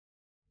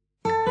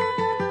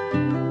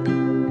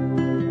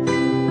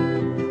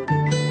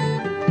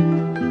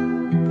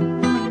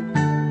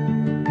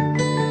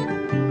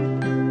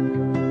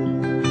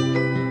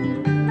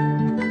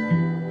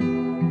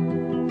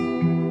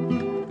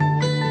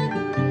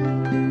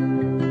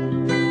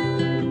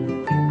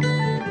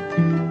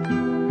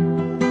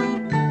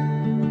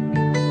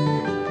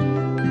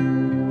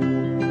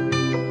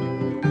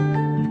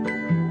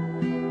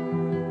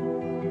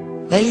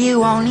Well,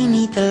 you only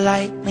need the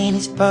light when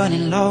it's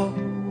burning low.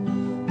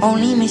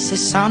 Only miss the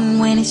sun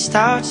when it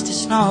starts to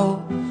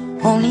snow.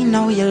 Only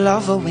know you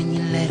love her when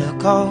you let her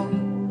go.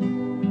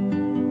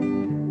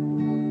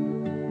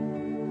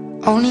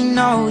 Only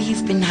know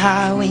you've been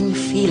high when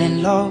you're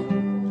feeling low.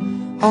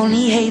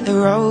 Only hate the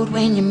road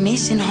when you're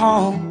missing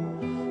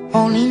home.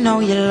 Only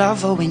know you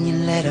love her when you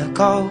let her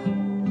go.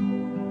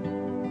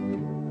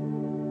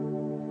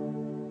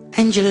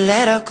 And you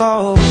let her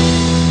go.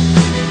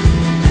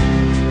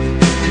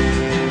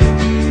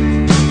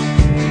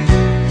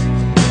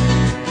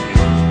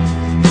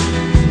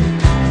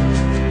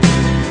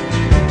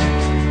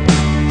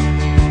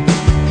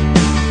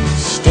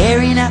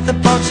 Staring at the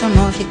bottom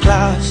of your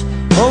glass,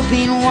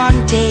 hoping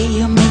one day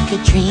you'll make a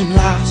dream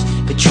last.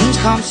 But dreams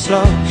come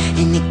slow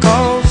and they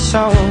go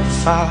so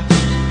fast.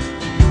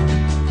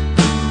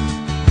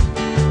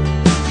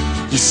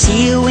 You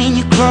see it when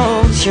you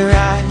close your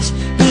eyes.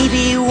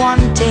 Maybe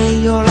one day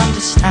you'll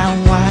understand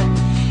why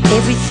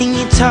everything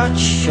you touch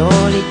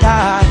surely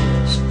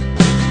dies.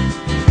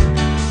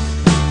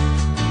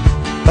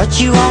 But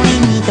you only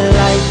need the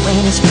light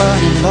when it's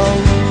burning low.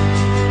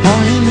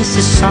 Only miss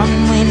the sun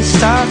when it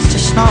starts to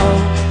snow.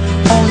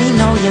 Only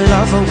know you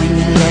love her when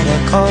you let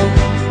her go.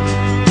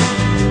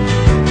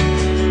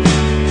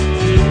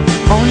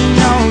 Only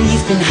know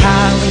you've been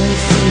high when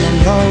you're feeling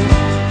low.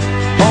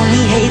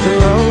 Only hate the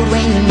road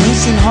when you're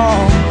missing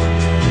home.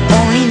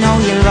 Only know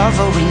you love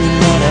her when you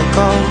let her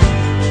go.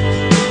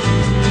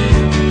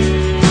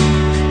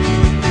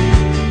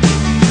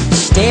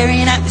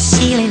 Staring at the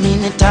ceiling in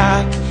the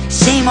dark,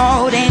 same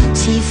old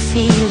empty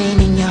feeling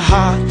in your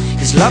heart.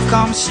 'Cause love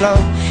comes slow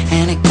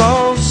and it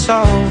goes so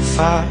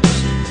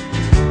fast.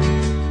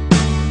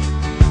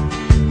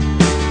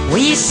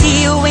 Well, you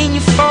see it when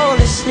you fall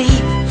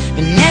asleep,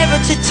 but never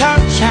to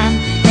touch and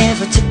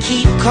never to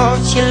keep.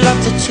 'Cause you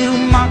loved her too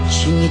much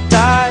and you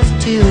dive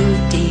too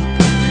deep.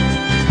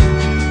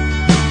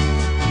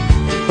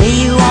 Well,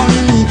 you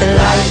only need the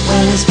light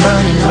when it's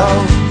burning low.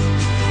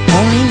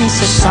 Only miss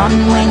the sun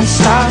when it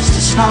starts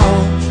to snow.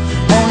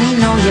 Only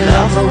know you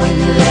love her when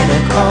you let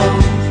her go.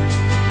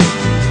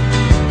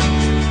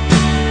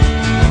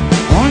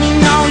 Only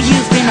know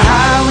you've been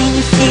high when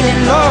you're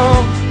feeling low.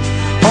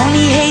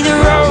 Only hate the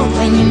road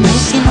when you're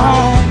missing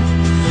home.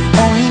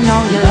 Only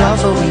know you love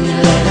her when you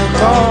let her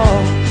go.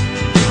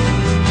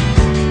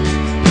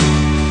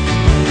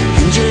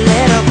 And you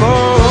let her go.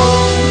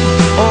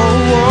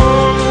 Oh, oh,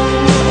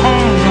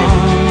 oh, oh.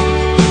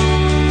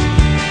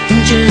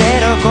 And you let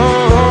her go.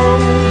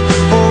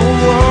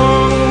 Oh, oh,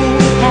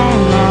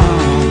 oh, oh.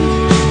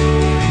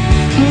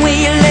 Will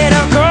you let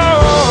her go?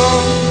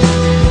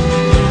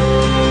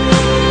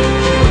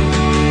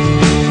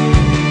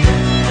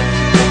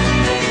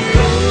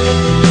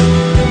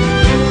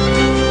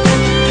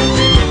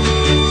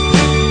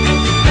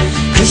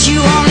 You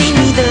only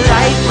need the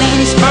light when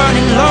it's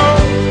burning low.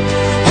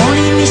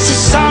 Only miss the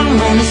sun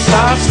when it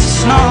starts to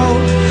snow.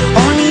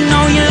 Only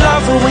know you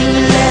love her when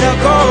you let her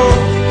go.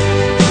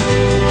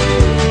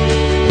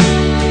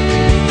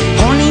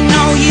 Only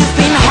know you've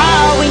been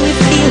high when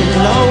you're feeling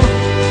low.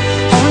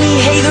 Only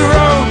hate the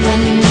road when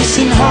you're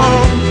missing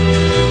home.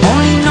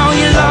 Only know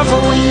you love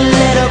her when you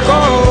let her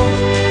go.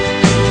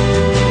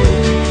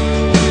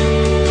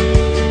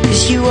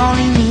 'Cause you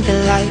only need the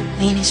light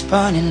when it's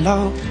burning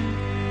low.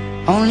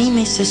 Only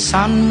miss the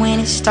sun when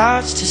it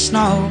starts to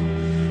snow.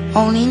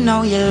 Only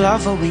know you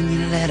love her when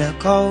you let her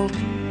go.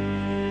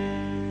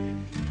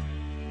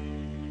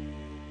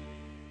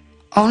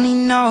 Only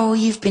know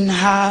you've been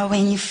high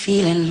when you're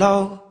feeling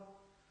low.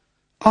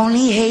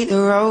 Only hate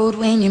the road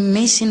when you're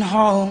missing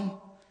home.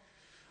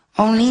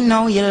 Only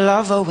know you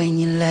love her when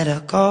you let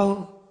her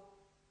go.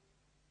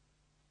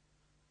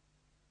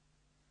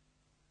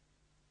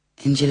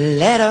 And you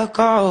let her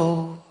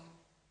go.